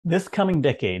This coming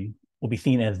decade will be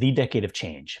seen as the decade of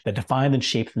change that defines and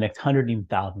shapes the next 100, even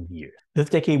thousands of years. This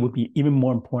decade will be even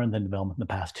more important than development in the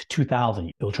past 2,000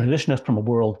 years. It will transition us from a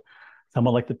world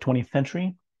somewhat like the 20th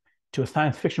century to a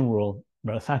science fiction world,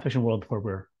 where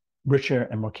we're richer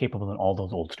and more capable than all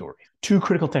those old stories. Two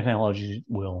critical technologies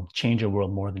will change our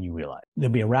world more than you realize.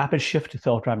 There'll be a rapid shift to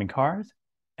self-driving cars,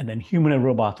 and then humanoid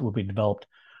robots will be developed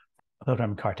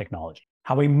self-driving car technology.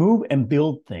 How we move and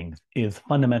build things is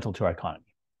fundamental to our economy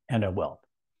and our wealth.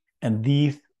 And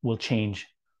these will change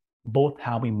both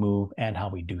how we move and how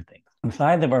we do things.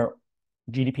 Inside of our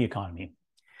GDP economy,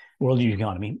 world GDP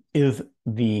economy, is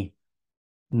the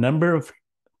number of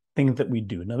things that we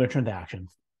do, number of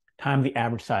transactions, times the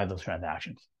average size of those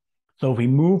transactions. So if we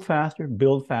move faster,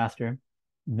 build faster,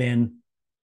 then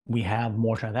we have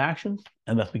more transactions,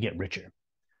 and thus we get richer.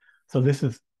 So this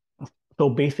is so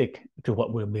basic to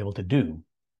what we'll be able to do,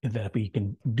 is that if we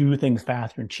can do things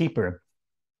faster and cheaper,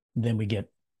 then we get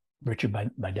richer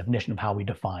by definition of how we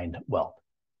define wealth.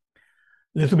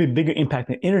 This will be a bigger impact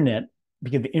than the internet,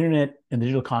 because the internet and the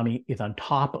digital economy is on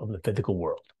top of the physical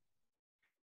world.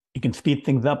 You can speed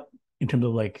things up in terms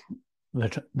of like how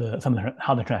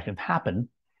the transactions happen,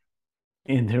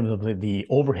 in terms of the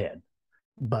overhead,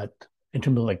 but in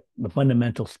terms of like the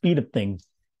fundamental speed of things,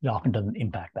 it often doesn't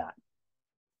impact that.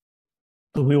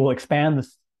 So we will expand the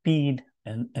speed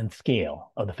and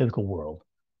scale of the physical world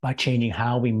by changing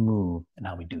how we move and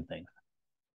how we do things.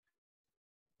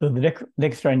 So the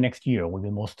next year will be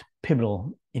the most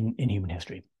pivotal in human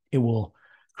history. It will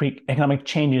create economic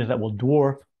changes that will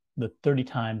dwarf the 30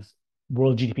 times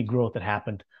world GDP growth that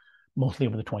happened mostly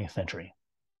over the 20th century.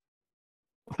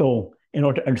 So in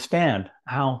order to understand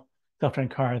how self-driving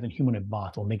cars and humanoid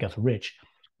bots will make us rich,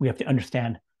 we have to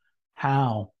understand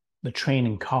how the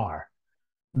train car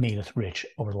made us rich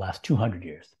over the last 200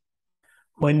 years.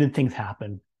 When did things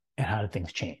happen and how did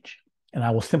things change? And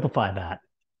I will simplify that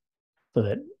so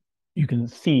that you can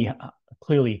see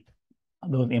clearly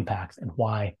those impacts and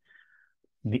why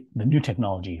the new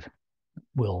technologies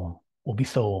will be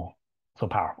so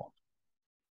powerful.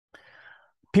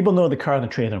 People know the car and the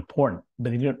trains are important,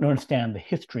 but they don't understand the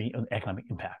history of the economic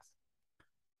impacts.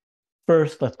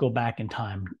 First, let's go back in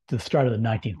time to the start of the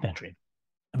 19th century.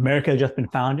 America has just been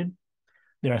founded.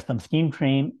 There are some steam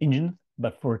train engines,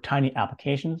 but for tiny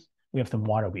applications, we have some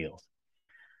water wheels.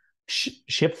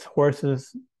 Ships,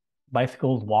 horses,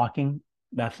 bicycles, walking,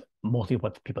 that's mostly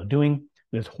what people are doing.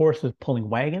 There's horses pulling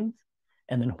wagons,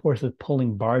 and then horses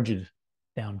pulling barges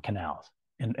down canals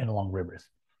and along rivers,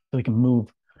 so we can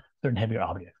move certain heavier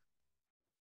objects.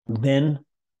 Then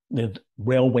there's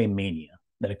railway mania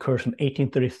that occurs from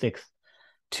 1836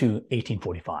 to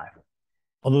 1845.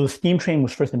 Although the steam train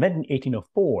was first invented in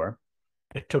 1804,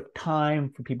 it took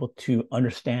time for people to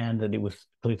understand that it was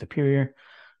really superior.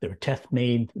 There were tests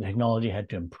made, the technology had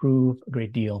to improve a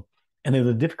great deal, and there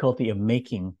was a difficulty of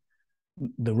making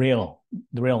the rail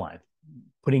lines,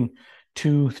 putting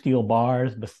two steel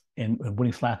bars and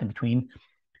putting slats in between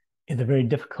is a very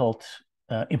difficult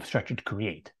infrastructure to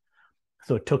create.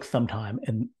 So it took some time,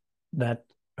 and that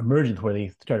emergence where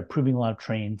they started proving a lot of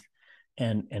trains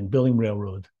and building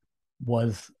railroads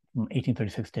was from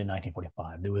 1836 to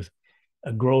 1945. There was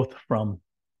a growth from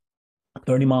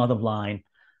 30 miles of line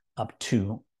up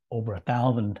to over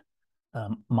 1,000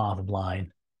 miles of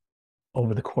line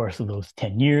over the course of those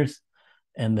 10 years.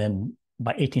 And then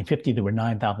by 1850, there were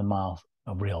 9,000 miles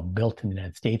of rail built in the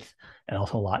United States, and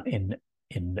also a lot in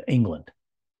England.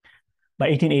 By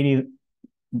 1880,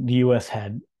 the US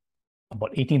had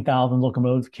about 18,000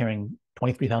 locomotives carrying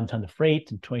 23,000 tons of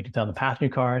freight and 22,000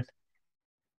 passenger cars.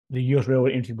 The US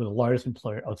railroad industry was the largest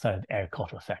employer outside of the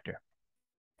agricultural sector.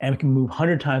 And we can move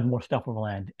 100 times more stuff over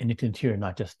land and into the interior,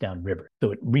 not just down river.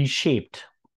 So it reshaped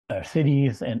our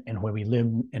cities and where we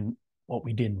lived and what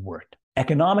we did and worked.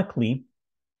 Economically,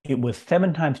 it was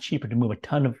 7 times cheaper to move a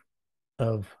ton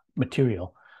of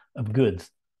material, of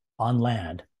goods on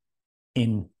land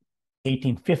in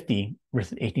 1850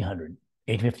 versus 1800.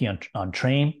 1850 on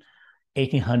train,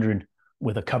 1800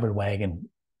 with a covered wagon,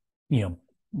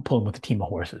 pulling with a team of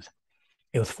horses.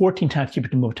 It was 14 times cheaper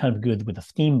to move a ton of goods with a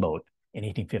steamboat in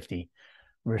 1850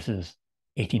 versus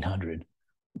 1800,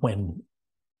 when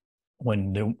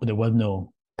there was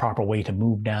no proper way to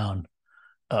move down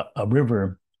a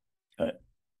river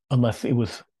unless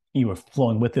you were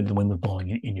flowing with it, the wind was blowing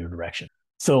in your direction.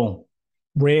 So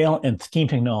rail and steam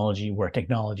technology were a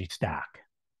technology stack,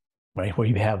 right? Where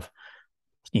you have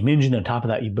steam engine, on top of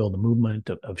that you build the movement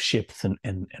of ships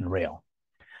and rail.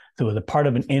 So it was a part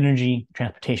of an energy,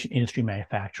 transportation, industry,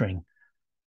 manufacturing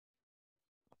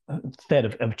set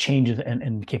of changes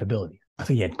and capabilities.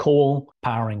 So you had coal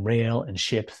powering rail and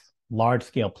ships,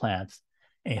 large-scale plants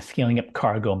and scaling up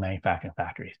cargo manufacturing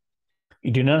factories.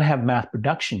 You do not have mass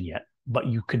production yet, but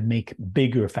you could make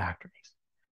bigger factories.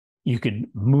 You could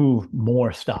move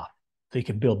more stuff, so you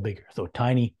could build bigger. So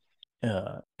tiny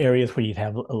areas where you'd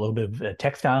have a little bit of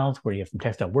textiles, where you have some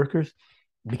textile workers,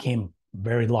 became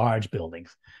very large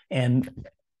buildings and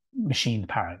machines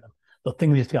powering them. So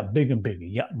things just got bigger and bigger.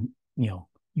 You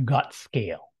got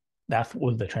scale. That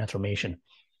was the transformation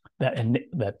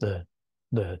that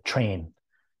the train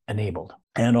enabled,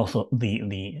 and also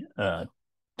the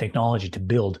technology to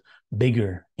build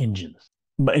bigger engines.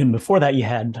 But before that, you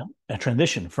had a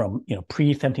transition from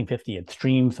pre-1750, at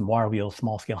streams, some water wheels,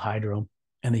 small scale hydro,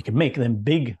 and they could make them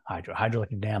big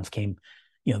hydroelectric dams came.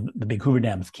 The big Hoover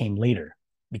dams came later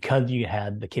because you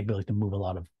had the capability to move a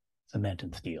lot of cement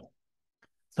and steel.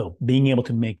 So being able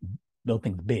to build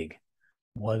things big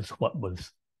was what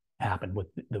happened with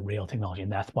the rail technology,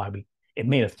 and that's why it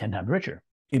made us 10 times richer.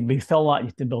 We felt a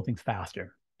lot to build things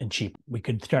faster and cheap. We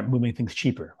could start moving things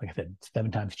cheaper. Like I said,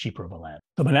 7 times cheaper over land.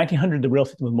 So by 1900, the rail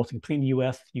system was mostly complete in the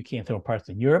US, UK, and several parts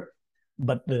of Europe.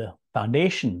 But the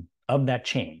foundation of that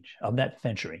change, of that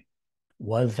century,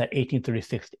 was that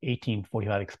 1836 to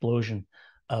 1845 explosion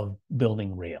of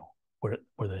building rail, where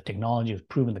the technology was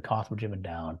proven, the costs were driven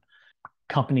down,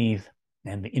 companies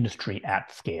and the industry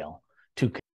at scale.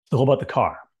 So what about the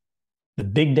car? The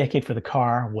big decade for the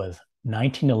car was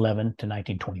 1911 to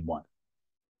 1921.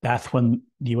 That's when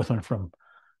the US went from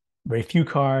very few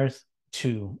cars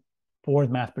to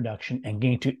Ford mass production and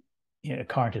getting to a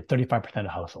car to 35% of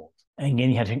households. And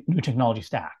again, you had a new technology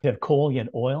stack. You had coal, you had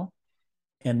oil,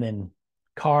 and then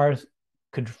cars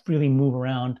could freely move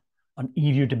around on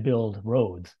easier to build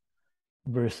roads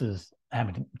versus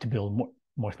having to build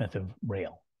more expensive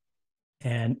rail.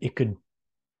 And it could,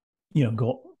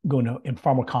 go into a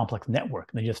far more complex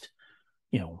network than just,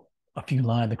 a few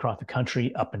lines across the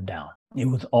country, up and down. It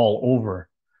was all over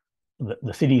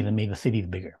the cities and made the cities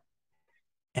bigger.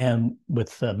 And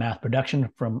with mass production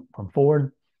from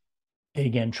Ford, it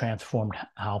again transformed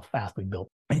how fast we built.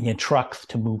 And you had trucks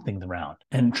to move things around.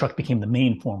 And trucks became the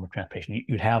main form of transportation.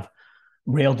 You'd have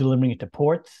rail delivering it to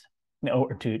ports,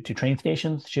 or to train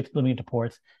stations, ships delivering it to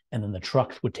ports, and then the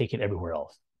trucks would take it everywhere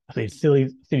else. So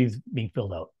cities being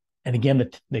filled out. And again,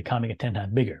 the economy got 10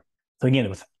 times bigger. So again, it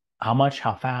was how much,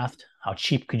 how fast, how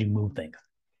cheap could you move things,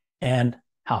 and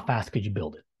how fast could you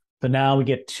build it. So now we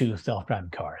get to self-driving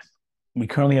cars. We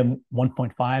currently have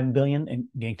 1.5 billion and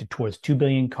getting towards 2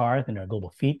 billion cars in our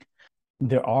global fleet.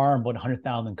 There are about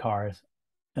 100,000 cars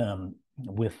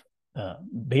with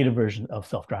beta version of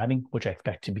self-driving, which I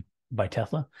expect to be by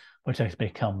Tesla, which I expect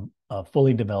to become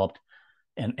fully developed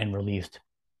and released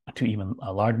to even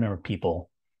a large number of people,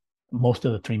 most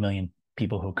of the 3 million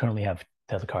people who currently have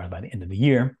Tesla cars by the end of the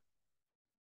year.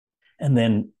 And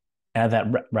then as that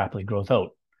rapidly grows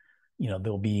out,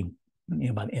 there'll be,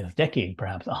 by the end of this decade,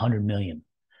 perhaps 100 million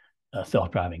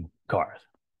self-driving cars.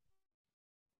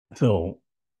 So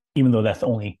even though that's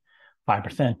only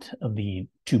 5% of the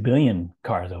 2 billion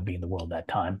cars that will be in the world at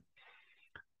that time,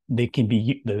 the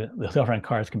self-driving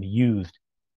cars can be used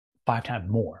 5 times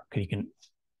more, because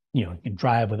you can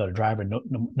drive without a driver,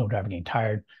 no driver getting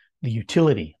tired. The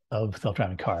utility of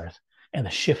self-driving cars and the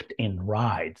shift in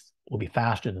rides will be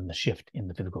faster than the shift in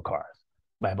the physical cars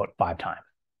by about 5 times,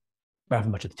 by as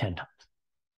much as 10 times.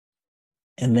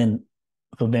 And then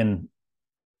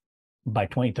by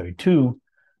 2032,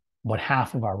 about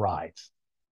half of our rides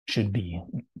should be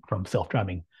from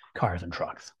self-driving cars and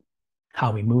trucks.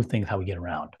 How we move things, how we get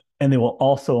around. And they will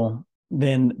also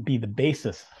then be the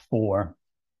basis for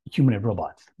humanoid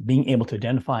robots, being able to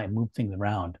identify and move things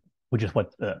around, which is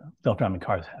what self-driving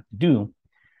cars have to do,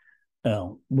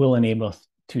 will enable us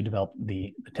to develop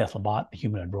the Tesla bot, the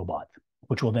humanoid robots,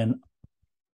 which will then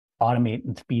automate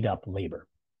and speed up labor,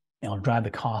 and will drive the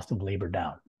cost of labor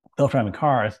down. Self-driving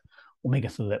cars will make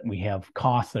it so that we have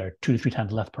costs that are 2 to 3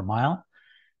 times less per mile,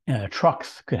 and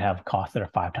trucks could have costs that are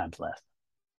 5 times less.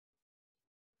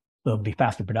 So it'll be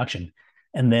faster production.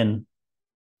 And then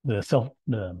the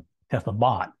Tesla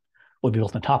bot will be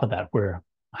built on top of that, where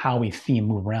how we see and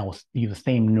move around will use the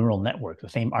same neural network, the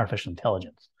same artificial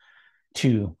intelligence,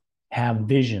 to have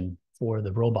vision for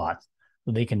the robots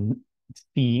so they can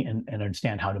see and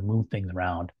understand how to move things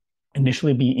around.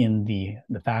 Initially be in the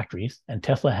factories, and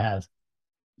Tesla has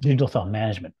digital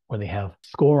self-management, where they have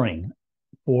scoring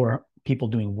for people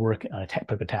doing work on a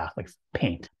particular task, like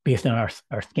paint. Based on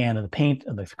our scan of the paint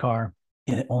of this car,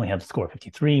 it only has a score of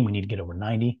 53, we need to get over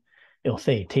 90. It'll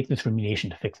say, take this remediation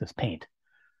to fix this paint.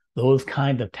 Those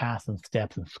kinds of tasks and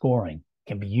steps and scoring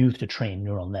can be used to train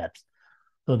neural nets,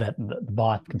 so that the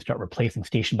bots can start replacing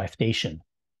station by station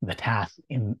the tasks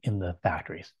in the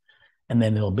factories. And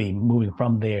then it'll be moving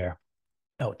from there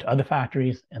out to other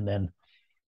factories and then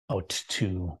out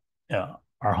to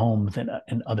our homes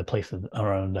and other places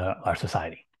around our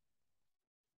society.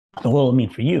 So what will it mean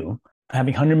for you?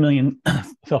 Having 100 million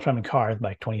self-driving cars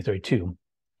by 2032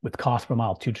 with cost per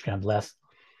mile 2 times less,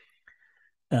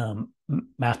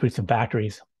 mass-producing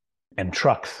factories and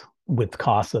trucks with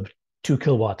costs of 2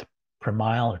 kilowatts per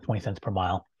mile or 20 cents per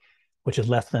mile, which is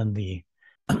less than the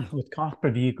with cost per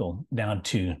vehicle down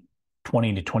to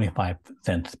 20 to 25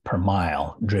 cents per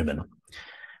mile driven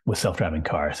with self-driving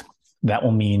cars. That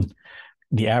will mean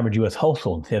the average US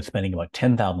household, instead of spending about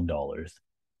 $10,000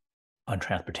 on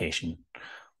transportation,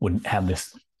 would have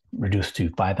this reduced to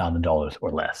 $5,000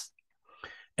 or less.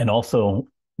 And also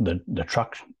the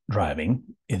truck driving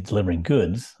is delivering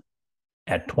goods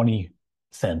at 20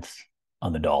 cents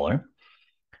on the dollar,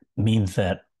 means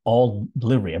that all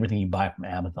delivery, everything you buy from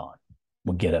Amazon,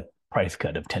 will get a price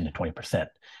cut of 10 to 20%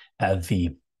 as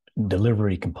the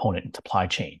delivery component and supply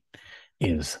chain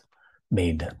is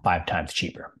made 5 times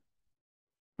cheaper.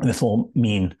 This will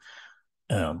mean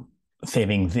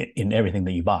savings in everything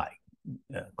that you buy,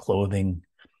 clothing,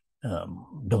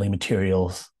 building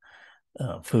materials,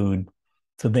 food.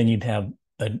 So then you'd have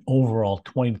an overall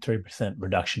 20 to 30%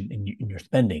 reduction in your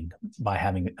spending by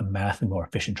having a massively more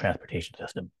efficient transportation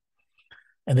system.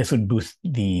 And this would boost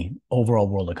the overall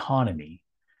world economy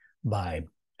by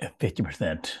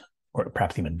 50% or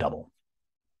perhaps even double.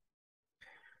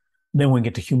 Then when we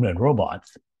get to humanoid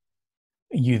robots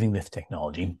using this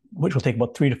technology, which will take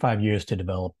about 3 to 5 years to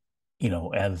develop,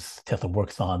 as Tesla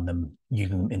works on them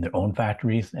using them in their own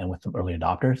factories and with some early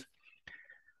adopters.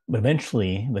 But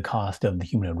eventually, the cost of the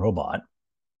humanoid robot,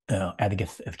 as it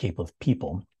gets as capable as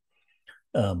people,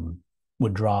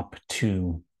 would drop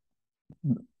to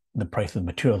the price of the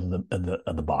materials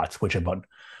of the bots, which are about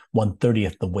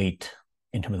 1/30th the weight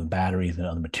in terms of batteries and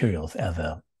other materials as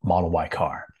a Model Y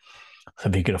car. So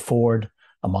if you could afford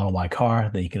a Model Y car,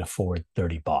 then you can afford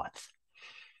 30 bots.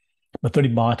 But 30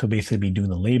 bots would basically be doing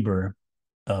the labor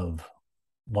of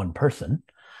one person.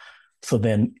 So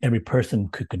then every person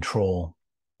could control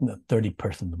 30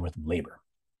 persons worth of labor.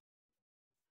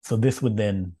 So this would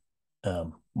then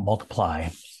multiply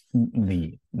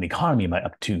the economy by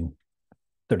up to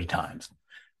 30 times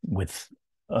with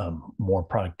more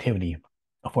productivity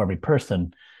for every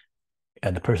person,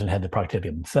 and the person had the productivity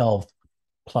of themselves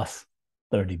plus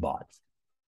 30 bots.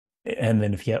 And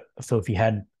then if you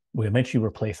had, we eventually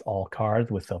replace all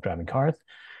cars with self-driving cars.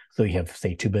 So you have,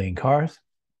 say, 2 billion cars.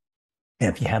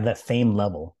 And if you have that same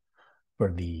level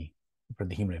for the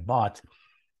humanoid bots,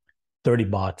 30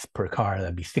 bots per car,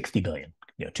 that'd be 60 billion.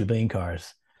 2 billion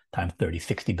cars times 30,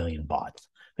 60 billion bots.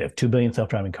 They have 2 billion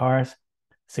self-driving cars,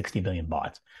 60 billion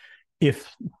bots.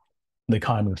 If the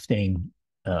economy was staying,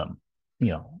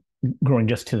 growing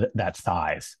just to that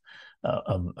size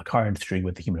of a car industry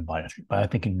with the human body industry, but I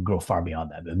think it can grow far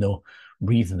beyond that. There's no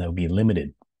reason that would be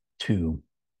limited to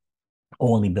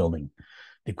only building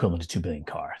the equivalent to 2 billion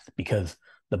cars, because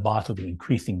the bots will be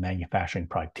increasing manufacturing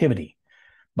productivity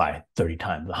by 30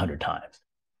 times, 100 times.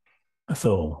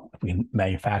 So if we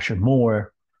manufacture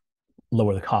more,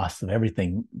 lower the cost of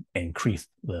everything, increase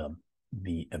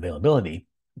the availability,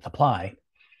 supply,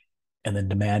 and then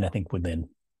demand, I think, would then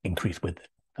increase with it.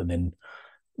 So then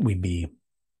we'd be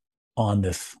on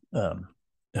this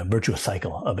virtuous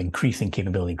cycle of increasing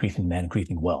capability, increasing demand,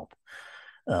 increasing wealth.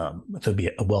 So it'd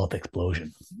be a wealth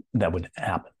explosion that would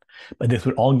happen. But this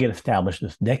would all get established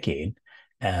this decade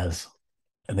and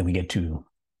then we get to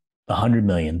 100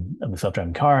 million of the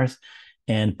self-driving cars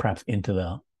and perhaps into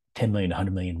the 10 million to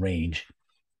 100 million range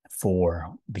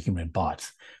for the humanoid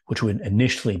bots, which would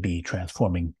initially be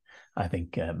transforming, I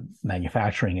think,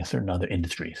 manufacturing and certain other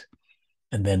industries,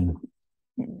 and then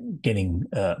getting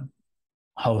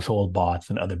household bots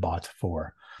and other bots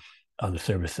for other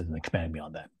services and expanding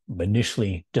beyond that. But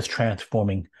initially, just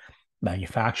transforming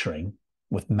manufacturing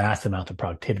with massive amounts of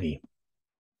productivity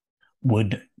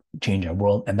would change our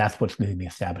world. And that's what's going to be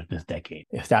established this decade.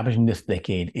 Establishing this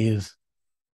decade is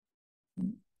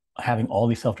having all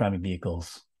these self-driving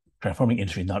vehicles, transforming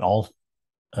industries, not all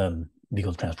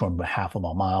vehicles transformed by half of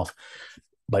all miles,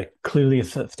 but clearly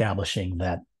it's establishing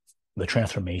that the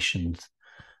transformations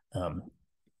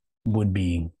would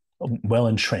be well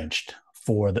entrenched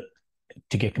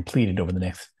to get completed over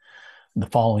the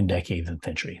following decades and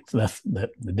century. So that's the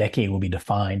decade will be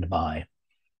defined by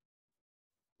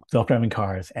self-driving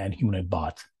cars and humanoid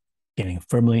bots getting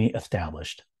firmly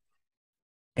established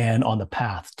and on the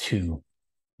path to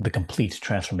the complete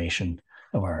transformation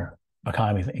of our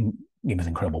economies and give us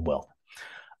incredible wealth.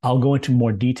 I'll go into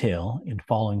more detail in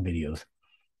following videos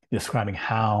describing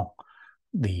how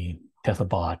the Tesla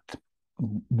bot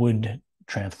would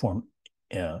transform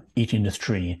each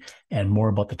industry, and more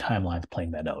about the timelines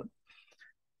playing that out.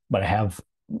 But I have,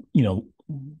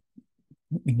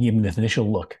 given this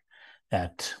initial look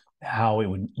at how it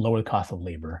would lower the cost of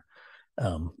labor.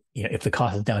 If the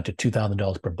cost is down to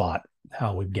 $2,000 per bot,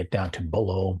 how we get down to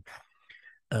below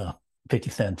 50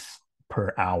 cents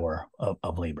per hour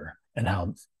of labor, and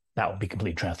how that would be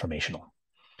completely transformational.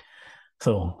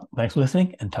 So thanks for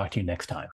listening, and talk to you next time.